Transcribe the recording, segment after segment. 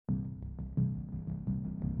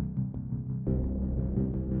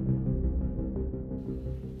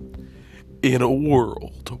In a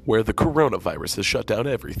world where the coronavirus has shut down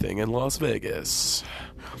everything in Las Vegas,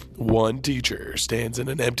 one teacher stands in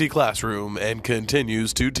an empty classroom and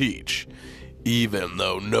continues to teach, even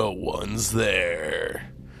though no one's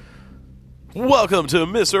there. Welcome to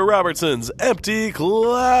Mr. Robertson's Empty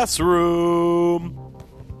Classroom.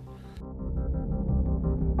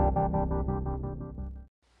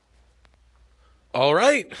 All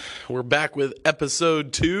right, we're back with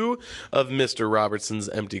episode 2 of Mr. Robertson's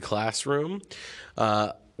Empty Classroom.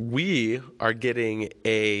 We are getting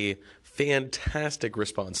a fantastic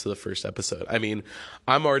response to the first episode. I mean,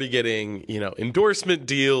 I'm already getting, endorsement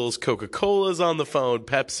deals. Coca-Cola's on the phone.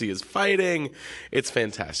 Pepsi is fighting. It's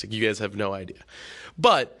fantastic. You guys have no idea.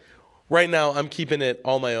 But right now, I'm keeping it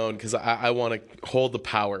all my own because I want to hold the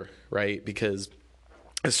power, right? Because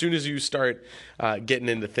as soon as you start getting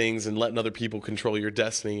into things and letting other people control your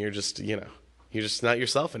destiny, you're just not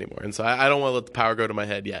yourself anymore. And so I don't want to let the power go to my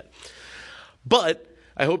head yet. But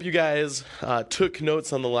I hope you guys took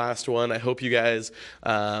notes on the last one. I hope you guys,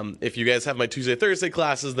 if you guys have my Tuesday, Thursday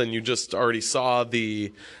classes, then you just already saw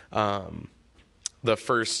the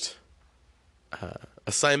first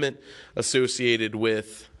assignment associated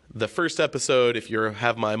with the first episode. If you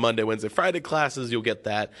have my Monday, Wednesday, Friday classes, you'll get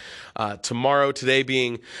that tomorrow. Today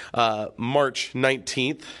being March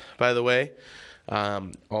 19th, by the way,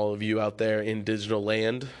 all of you out there in digital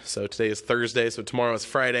land. So today is Thursday, so tomorrow is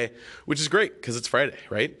Friday, which is great because it's Friday,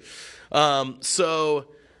 right?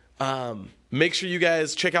 Make sure you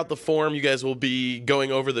guys check out the form. You guys will be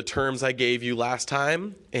going over the terms I gave you last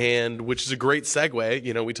time, and which is a great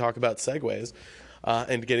segue. We talk about segues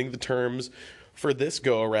and getting the terms for this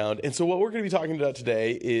go around. And so what we're going to be talking about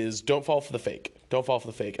today is don't fall for the fake. Don't fall for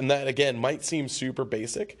the fake. And that, again, might seem super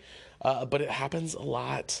basic, but it happens a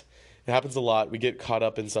lot. It happens a lot. We get caught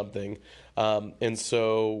up in something. And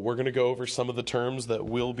so we're going to go over some of the terms that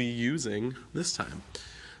we'll be using this time.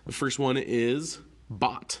 The first one is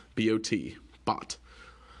bot, B-O-T, bot.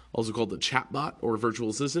 Also called the chatbot or virtual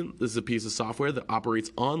assistant. This is a piece of software that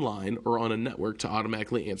operates online or on a network to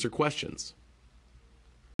automatically answer questions.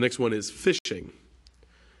 The next one is phishing,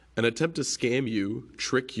 an attempt to scam you,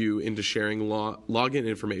 trick you into sharing login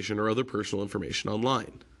information or other personal information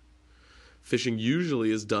online. Phishing usually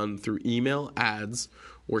is done through email, ads,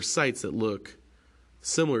 or sites that look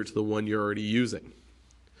similar to the one you're already using.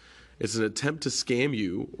 It's an attempt to scam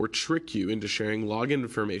you or trick you into sharing login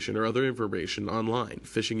information or other information online.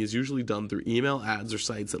 Phishing is usually done through email, ads, or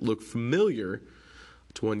sites that look familiar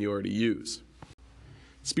to one you already use.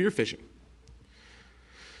 Spear phishing.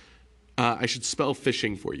 I should spell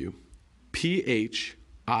phishing for you. Phishing.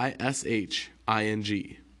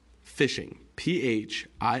 Phishing.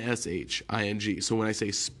 Phishing. So when I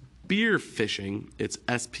say spear phishing, it's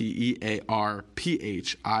SPEARPHISHING.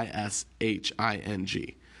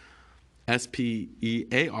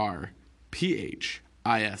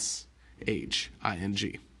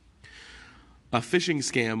 SPEARPHISHING. A phishing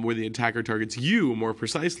scam where the attacker targets you more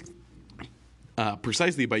precisely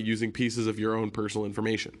by using pieces of your own personal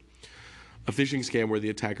information. A phishing scam where the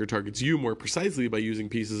attacker targets you more precisely by using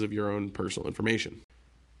pieces of your own personal information.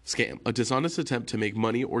 Scam, a dishonest attempt to make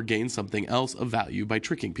money or gain something else of value by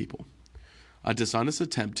tricking people. A dishonest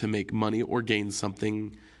attempt to make money or gain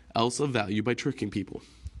something else of value by tricking people.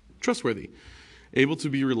 Trustworthy, able to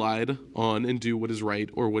be relied on and do what is right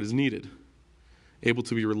or what is needed. Able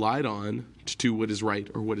to be relied on to do what is right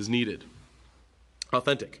or what is needed.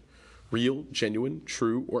 Authentic, real, genuine,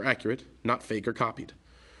 true, or accurate, not fake or copied.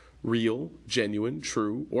 Real, genuine,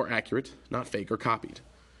 true, or accurate, not fake or copied.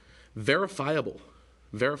 Verifiable,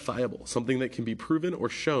 something that can be proven or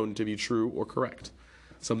shown to be true or correct.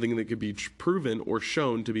 Something that could be proven or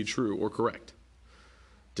shown to be true or correct.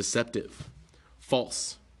 Deceptive,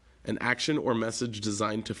 false, an action or message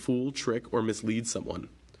designed to fool, trick, or mislead someone.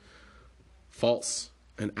 False,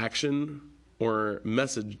 an action or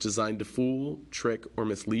message designed to fool, trick, or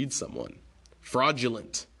mislead someone.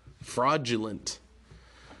 Fraudulent,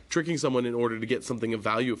 tricking someone in order to get something of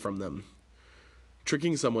value from them.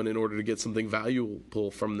 Tricking someone in order to get something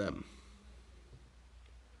valuable from them.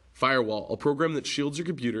 Firewall, a program that shields your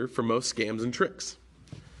computer from most scams and tricks.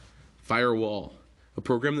 Firewall, a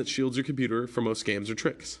program that shields your computer from most scams or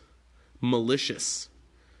tricks. Malicious,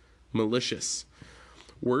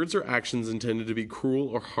 words or actions intended to be cruel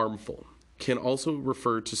or harmful. Can also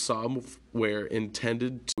refer to software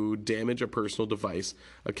intended to damage a personal device,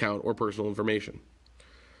 account, or personal information.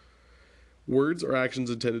 Words or actions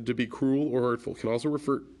intended to be cruel or hurtful can also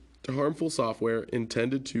refer to harmful software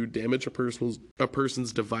intended to damage a person's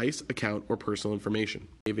device, account, or personal information.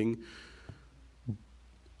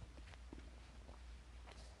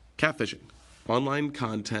 Catfishing. Online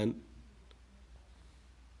content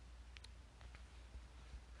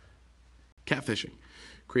Catfishing.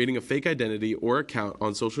 Creating a fake identity or account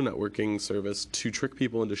on social networking service to trick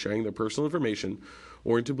people into sharing their personal information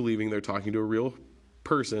or into believing they're talking to a real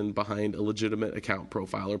person behind a legitimate account,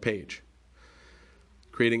 profile, or page.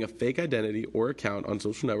 Creating a fake identity or account on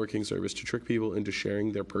social networking service to trick people into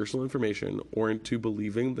sharing their personal information or into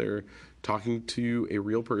believing they're talking to a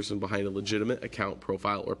real person behind a legitimate account,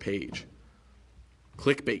 profile, or page.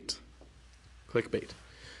 Clickbait.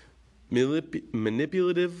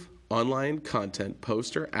 Manipulative online content,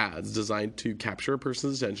 posts, or ads designed to capture a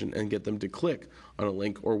person's attention and get them to click on a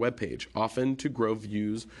link or web page, often to grow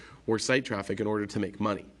views or site traffic in order to make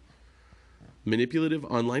money. Manipulative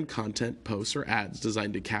online content, posts, or ads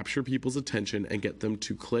designed to capture people's attention and get them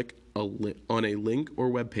to click on a link or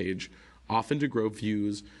web page, often to grow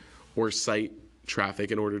views or site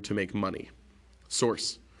traffic in order to make money.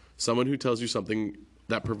 Source: someone who tells you something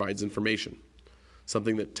that provides information.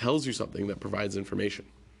 Something that tells you something that provides information.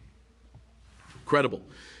 Credible.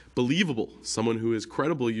 Believable. Someone who is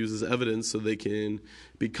credible uses evidence so they can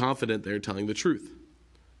be confident they're telling the truth.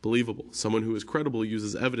 Believable. Someone who is credible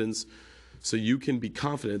uses evidence so you can be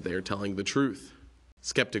confident they are telling the truth.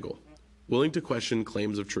 Skeptical. Willing to question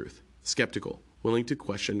claims of truth. Skeptical. Willing to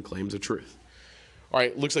question claims of truth. All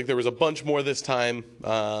right, looks like there was a bunch more this time.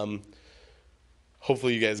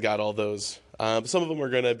 Hopefully you guys got all those. Some of them are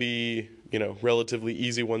going to be, relatively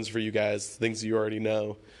easy ones for you guys, things you already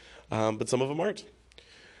know, but some of them aren't.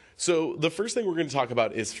 So the first thing we're going to talk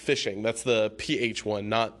about is phishing. That's the PH one,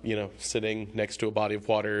 not, sitting next to a body of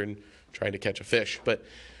water and trying to catch a fish. But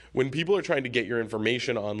when people are trying to get your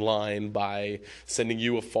information online by sending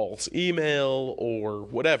you a false email or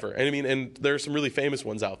whatever, and there are some really famous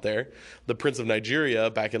ones out there. The Prince of Nigeria,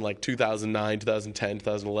 back in like 2009, 2010,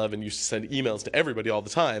 2011, used to send emails to everybody all the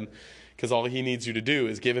time, because all he needs you to do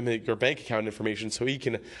is give him your bank account information so he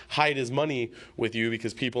can hide his money with you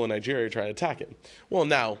because people in Nigeria are trying to attack him. Well,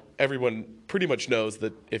 now everyone pretty much knows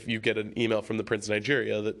that if you get an email from the Prince of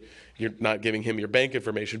Nigeria that you're not giving him your bank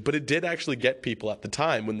information, but it did actually get people at the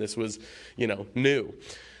time when this was, new.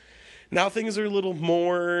 Now things are a little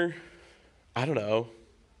more,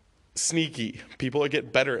 sneaky. People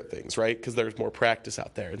get better at things, right? Because there's more practice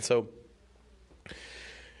out there. And so,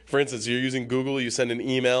 for instance, you're using Google, you send an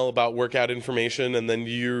email about workout information, and then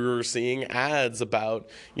you're seeing ads about,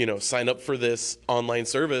 sign up for this online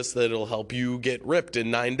service that'll help you get ripped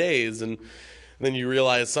in 9 days. And then you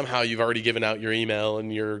realize somehow you've already given out your email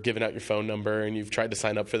and you're giving out your phone number and you've tried to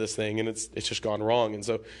sign up for this thing and it's just gone wrong. And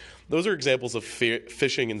so those are examples of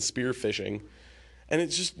phishing and spear phishing. And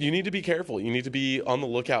it's just, you need to be careful. You need to be on the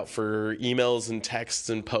lookout for emails and texts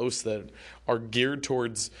and posts that are geared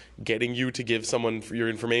towards getting you to give someone your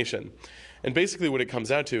information. And basically what it comes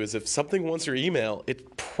down to is if something wants your email, it's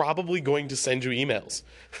probably going to send you emails.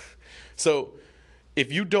 So if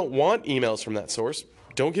you don't want emails from that source,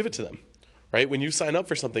 don't give it to them, right? When you sign up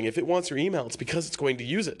for something, if it wants your email, it's because it's going to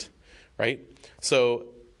use it, right? So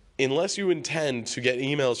unless you intend to get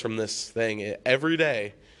emails from this thing every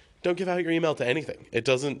day, don't give out your email to anything. It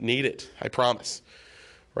doesn't need it, I promise,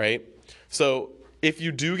 right? So if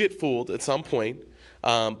you do get fooled at some point,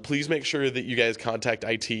 please make sure that you guys contact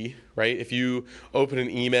IT, right? If you open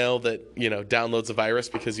an email that, downloads a virus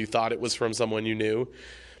because you thought it was from someone you knew,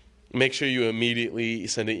 make sure you immediately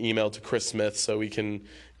send an email to Chris Smith so we can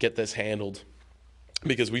get this handled.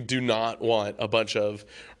 Because we do not want a bunch of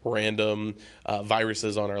random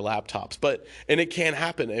viruses on our laptops. And it can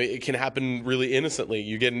happen. It can happen really innocently.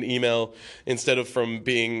 You get an email, instead of from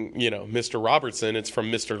being, Mr. Robertson, it's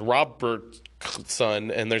from Mr. Robertson,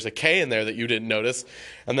 and there's a K in there that you didn't notice.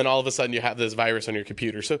 And then all of a sudden you have this virus on your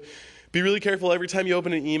computer. So be really careful every time you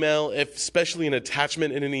open an email, especially an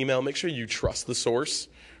attachment in an email, make sure you trust the source,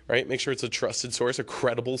 right? Make sure it's a trusted source, a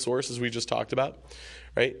credible source, as we just talked about,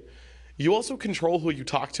 right? You also control who you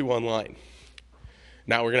talk to online.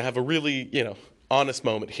 Now we're going to have a really, honest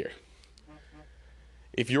moment here.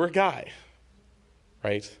 If you're a guy,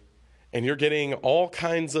 right, and you're getting all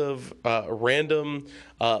kinds of random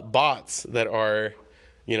bots that are,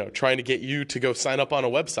 trying to get you to go sign up on a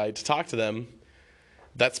website to talk to them,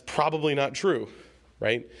 that's probably not true,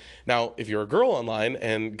 right? Now, if you're a girl online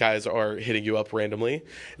and guys are hitting you up randomly,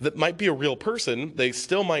 that might be a real person. They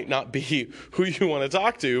still might not be who you want to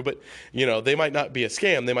talk to, but, they might not be a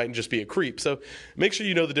scam. They might just be a creep. So make sure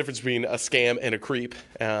you know the difference between a scam and a creep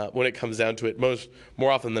when it comes down to it.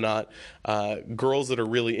 More often than not, girls that are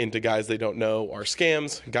really into guys they don't know are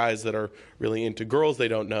scams. Guys that are really into girls they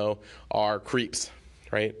don't know are creeps,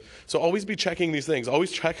 right? So always be checking these things.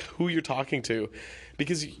 Always check who you're talking to,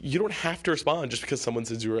 because you don't have to respond just because someone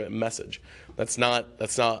sends you a message. That's not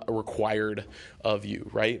required of you,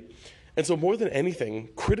 right? And so more than anything,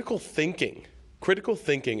 critical thinking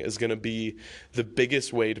is going to be the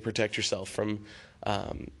biggest way to protect yourself from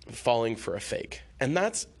falling for a fake. And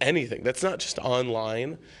that's anything. That's not just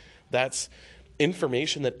online. That's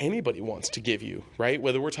information that anybody wants to give you, right?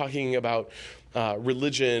 Whether we're talking about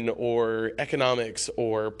religion or economics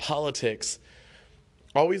or politics,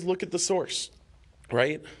 always look at the source,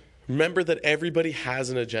 right? Remember that everybody has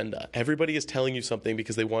an agenda. Everybody is telling you something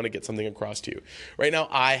because they want to get something across to you. Right now,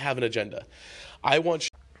 I have an agenda. I want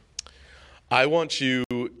you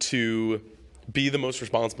to be the most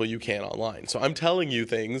responsible you can online. So I'm telling you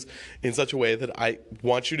things in such a way that I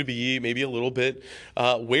want you to be maybe a little bit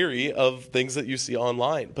wary of things that you see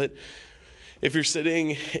online. But if you're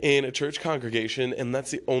sitting in a church congregation and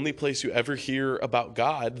that's the only place you ever hear about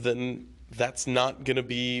God, then that's not going to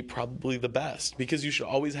be probably the best, because you should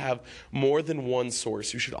always have more than one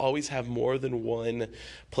source. You should always have more than one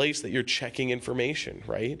place that you're checking information,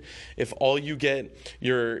 right? If all you get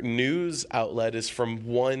your news outlet is from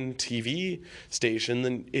one TV station,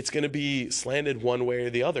 then it's going to be slanted one way or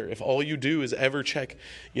the other. If all you do is ever check,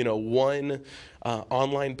 one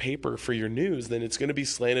online paper for your news, then it's going to be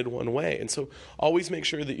slanted one way. And so always make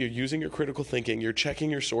sure that you're using your critical thinking, you're checking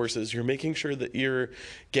your sources, you're making sure that you're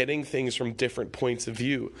getting things from different points of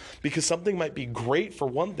view, because something might be great for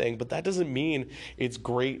one thing, but that doesn't mean it's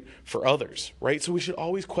great for others, right? So we should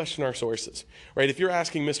always question our sources, right? If you're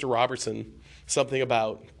asking Mr. Robertson something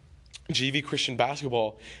about GV Christian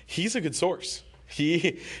basketball, he's a good source.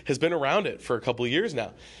 He has been around it for a couple of years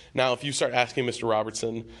now. Now, if you start asking Mr.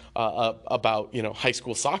 Robertson about, high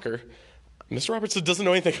school soccer, Mr. Robertson doesn't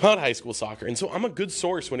know anything about high school soccer. And so I'm a good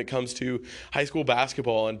source when it comes to high school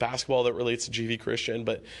basketball and basketball that relates to GV Christian.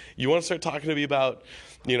 But you want to start talking to me about,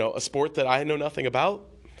 a sport that I know nothing about?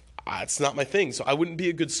 It's not my thing. So I wouldn't be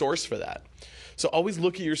a good source for that. So always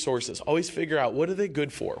look at your sources. Always figure out, what are they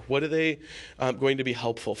good for? What are they going to be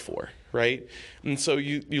helpful for, right? And so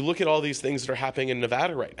you look at all these things that are happening in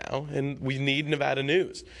Nevada right now, and we need Nevada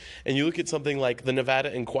news. And you look at something like the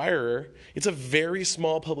Nevada Inquirer. It's a very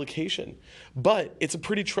small publication, but it's a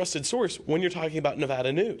pretty trusted source when you're talking about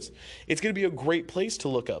Nevada news. It's going to be a great place to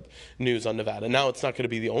look up news on Nevada. Now, it's not going to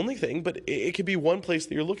be the only thing, but it could be one place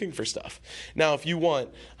that you're looking for stuff. Now, if you want,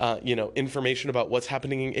 information about what's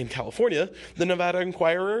happening in California, the Nevada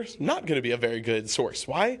Inquirer is not going to be a very good source.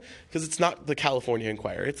 Why? Because it's not the California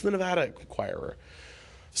Inquirer. It's the Nevada Inquirer.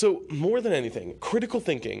 So more than anything, critical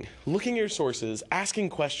thinking, looking at your sources, asking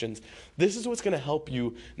questions, this is what's going to help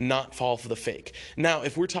you not fall for the fake. Now,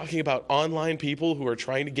 if we're talking about online people who are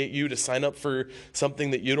trying to get you to sign up for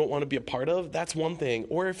something that you don't want to be a part of, that's one thing.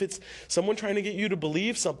 Or if it's someone trying to get you to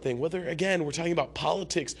believe something, whether, again, we're talking about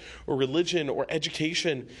politics or religion or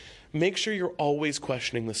education, make sure you're always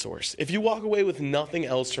questioning the source. If you walk away with nothing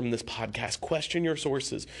else from this podcast, question your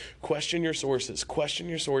sources, question your sources, question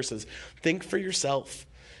your sources. Think for yourself.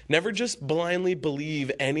 Never just blindly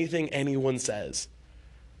believe anything anyone says.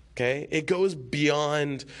 Okay? It goes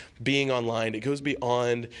beyond being online. It goes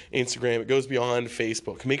beyond Instagram. It goes beyond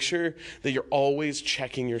Facebook. Make sure that you're always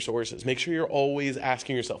checking your sources. Make sure you're always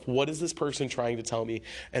asking yourself, what is this person trying to tell me,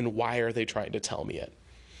 and why are they trying to tell me it?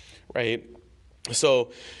 Right?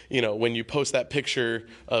 So, when you post that picture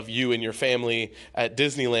of you and your family at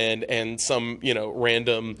Disneyland and some,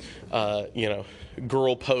 random,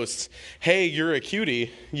 girl posts, hey, you're a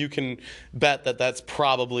cutie, you can bet that that's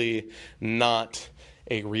probably not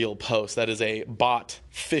a real post. That is a bot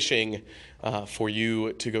phishing for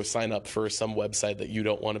you to go sign up for some website that you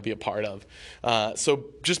don't want to be a part of. So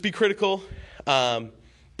just be critical,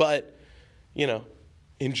 but,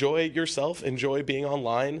 enjoy yourself, enjoy being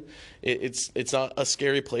online. It's not a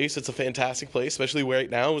scary place. It's a fantastic place, especially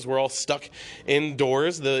right now as we're all stuck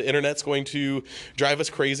indoors. The internet's going to drive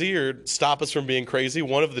us crazy or stop us from being crazy,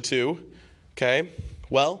 one of the two. Okay?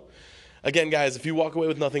 Well, again, guys, if you walk away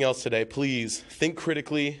with nothing else today, please think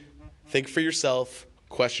critically, think for yourself,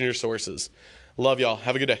 question your sources. Love y'all.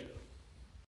 Have a good day.